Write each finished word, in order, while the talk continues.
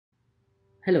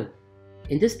Hello,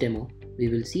 in this demo, we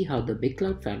will see how the Big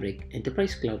Cloud Fabric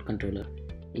Enterprise Cloud Controller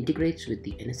integrates with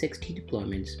the NSX-T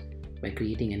deployments by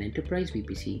creating an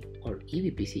Enterprise-VPC or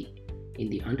EVPC in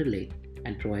the underlay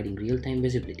and providing real-time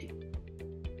visibility.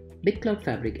 Big Cloud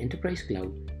Fabric Enterprise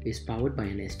Cloud is powered by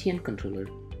an SDN controller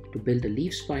to build a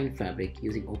leaf-spine fabric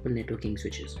using open networking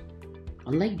switches.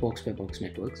 Unlike box-by-box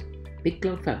networks, Big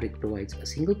Cloud Fabric provides a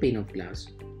single pane of glass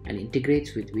and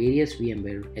integrates with various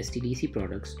VMware SDDC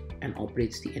products and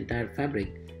operates the entire fabric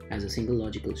as a single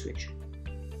logical switch.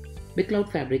 Big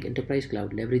Cloud Fabric Enterprise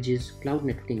Cloud leverages cloud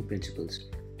networking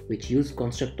principles, which use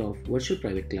construct of virtual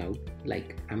private cloud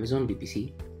like Amazon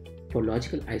VPC for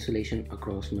logical isolation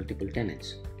across multiple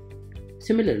tenants.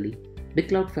 Similarly, Big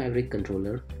Cloud Fabric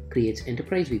Controller creates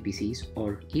Enterprise VPCs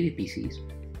or EVPCs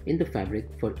in the fabric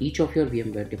for each of your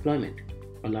VMware deployment,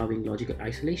 allowing logical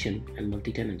isolation and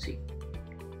multi-tenancy.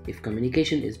 If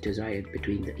communication is desired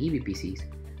between the EVPCs,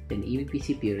 then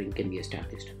EVPC peering can be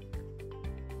established.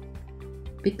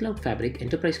 Big Cloud Fabric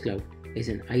Enterprise Cloud is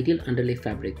an ideal underlay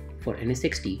fabric for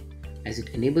NSX-T as it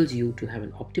enables you to have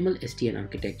an optimal SDN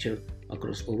architecture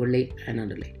across overlay and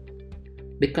underlay.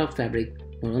 Big Cloud Fabric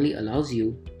not only allows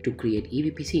you to create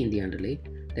EVPC in the underlay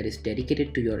that is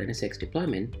dedicated to your NSX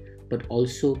deployment, but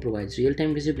also provides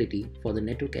real-time visibility for the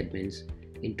network admins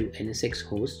into NSX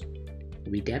hosts,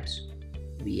 VTAPs,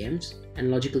 VMs, and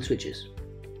logical switches.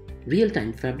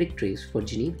 Real-time fabric trace for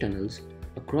GENEVE tunnels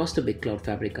across the Big Cloud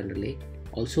Fabric underlay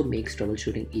also makes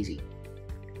troubleshooting easy.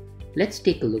 Let's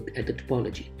take a look at the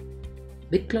topology.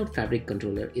 Big Cloud Fabric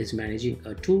Controller is managing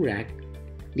a 2-rack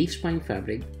leaf-spine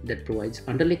fabric that provides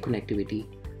underlay connectivity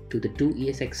to the 2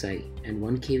 ESXi and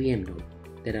 1 KVM node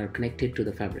that are connected to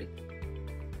the fabric.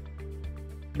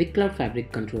 Big Cloud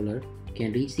Fabric Controller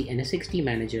can reach the NSX-T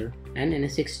Manager and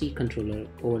NSX-T controller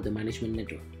over the management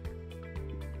network.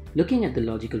 Looking at the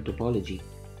logical topology,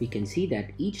 we can see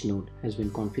that each node has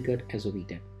been configured as a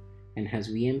VTAP and has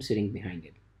VM sitting behind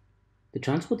it. The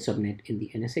transport subnet in the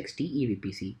NSX-T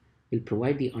EVPC will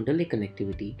provide the underlay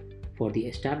connectivity for the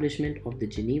establishment of the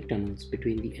GENEVE tunnels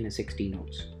between the NSX-T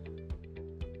nodes.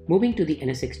 Moving to the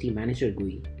NSX-T Manager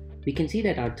GUI, we can see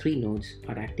that our 3 nodes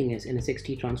are acting as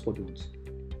NSX-T transport nodes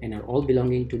and are all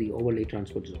belonging to the overlay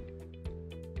transport zone.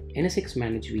 NSX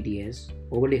Manage VDS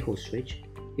overlay host switch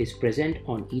is present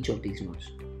on each of these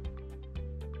nodes.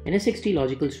 NSX-T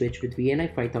logical switch with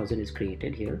VNI 5000 is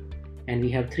created here, and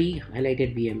we have 3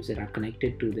 highlighted VMs that are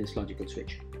connected to this logical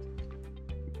switch.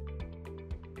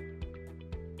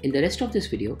 In the rest of this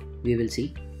video, we will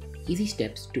see easy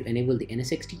steps to enable the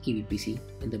NSX-T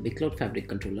EVPC in the Big Cloud Fabric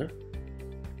Controller.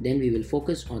 Then we will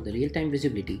focus on the real-time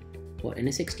visibility for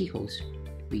NSX-T hosts,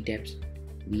 VTAPs,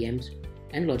 VMs,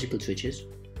 and logical switches,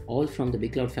 all from the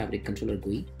Big Cloud Fabric Controller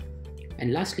GUI.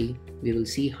 And lastly, we will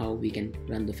see how we can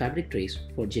run the fabric trace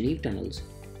for GENEVE tunnels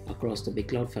across the Big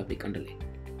Cloud Fabric underlay.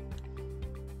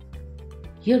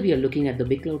 Here we are looking at the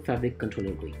Big Cloud Fabric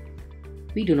Controller GUI.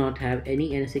 We do not have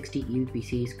any NSX-T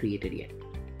EVPCs created yet.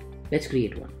 Let's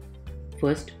create one.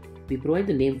 First, we provide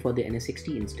the name for the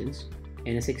NSX-T instance,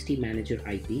 NSX-T Manager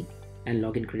IP, and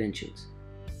login credentials.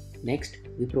 Next,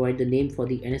 we provide the name for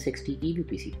the NSX-T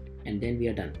EVPC, and then we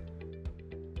are done.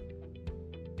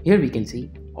 Here we can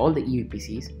see all the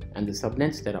EVPCs and the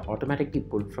subnets that are automatically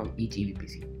pulled from each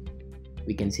EVPC.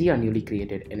 We can see our newly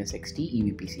created NSX-T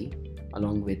EVPC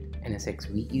along with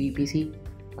NSX-V EVPC,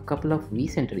 a couple of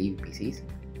vCenter EVPCs,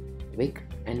 WIC,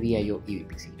 and VIO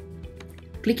EVPC.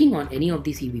 Clicking on any of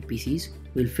these EVPCs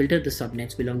will filter the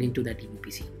subnets belonging to that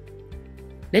EVPC.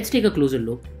 Let's take a closer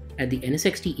look at the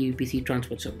NSX-T EVPC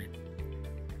transport subnet.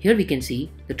 Here we can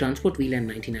see the transport VLAN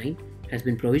 99 has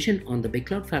been provisioned on the Big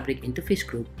Cloud Fabric interface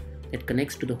group that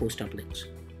connects to the host uplinks.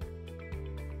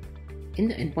 In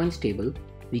the endpoints table,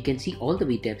 we can see all the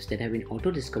VTAPs that have been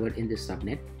auto-discovered in this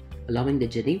subnet, allowing the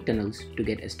GENEVE tunnels to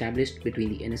get established between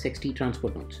the NSX-T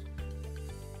transport nodes.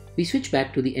 We switch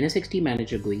back to the NSX-T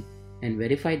Manager GUI and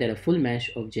verify that a full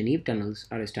mesh of GENEVE tunnels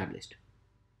are established.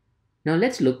 Now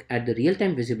let's look at the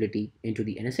real-time visibility into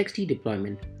the NSX-T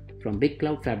deployment from Big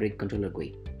Cloud Fabric Controller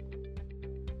GUI.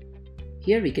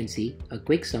 Here we can see a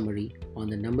quick summary on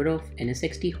the number of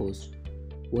NSX-T hosts,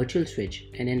 virtual switch,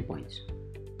 and endpoints.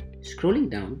 Scrolling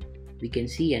down, we can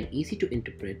see an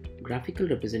easy-to-interpret graphical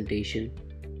representation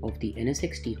of the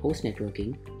NSX-T host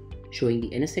networking, showing the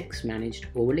NSX managed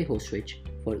overlay host switch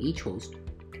for each host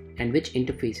and which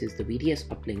interfaces the VDS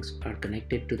uplinks are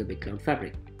connected to the Big Cloud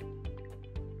Fabric.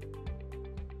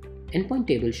 Endpoint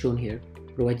table shown here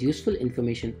provides useful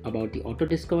information about the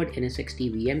auto-discovered NSX-T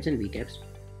VMs and VTAPs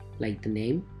like the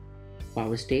name,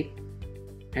 power state,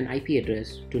 and IP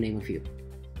address to name a few.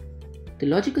 The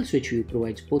logical switch view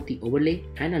provides both the overlay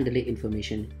and underlay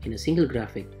information in a single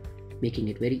graphic, making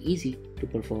it very easy to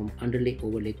perform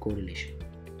underlay-overlay correlation.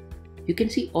 You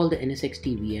can see all the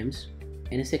NSX-T VMs,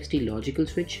 NSX-T logical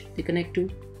switch they connect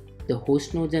to, the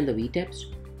host nodes and the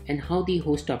VTEPs, and how the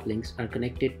host uplinks are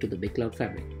connected to the big cloud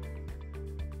fabric.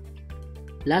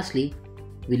 Lastly,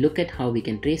 we look at how we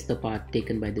can trace the path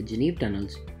taken by the GENEVE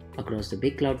tunnels across the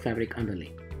big cloud fabric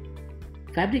underlay.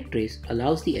 Fabric Trace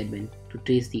allows the admin to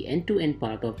trace the end-to-end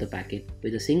path of the packet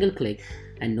with a single click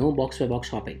and no box-by-box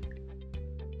hopping.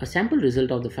 A sample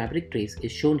result of the Fabric Trace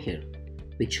is shown here,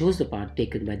 which shows the path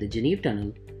taken by the GENEVE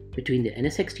tunnel between the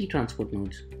NSX-T transport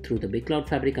nodes through the big cloud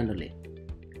fabric underlay.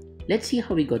 Let's see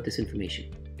how we got this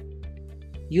information.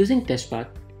 Using test path,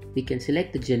 we can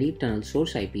select the GENEVE tunnel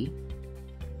source IP,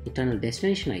 the tunnel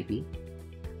destination IP,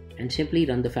 and simply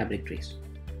run the Fabric Trace.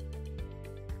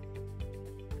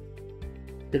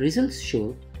 The results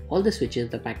show all the switches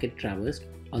the packet traversed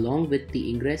along with the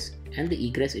ingress and the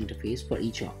egress interface for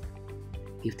each hop.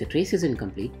 If the trace is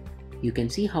incomplete, you can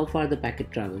see how far the packet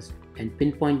traversed and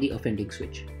pinpoint the offending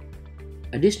switch.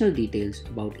 Additional details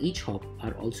about each hop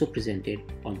are also presented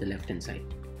on the left-hand side.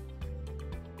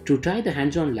 To try the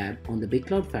hands-on lab on the Big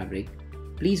Cloud Fabric,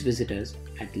 please visit us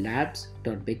at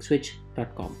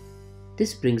labs.bigswitch.com.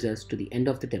 This brings us to the end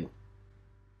of the demo.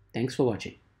 Thanks for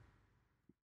watching.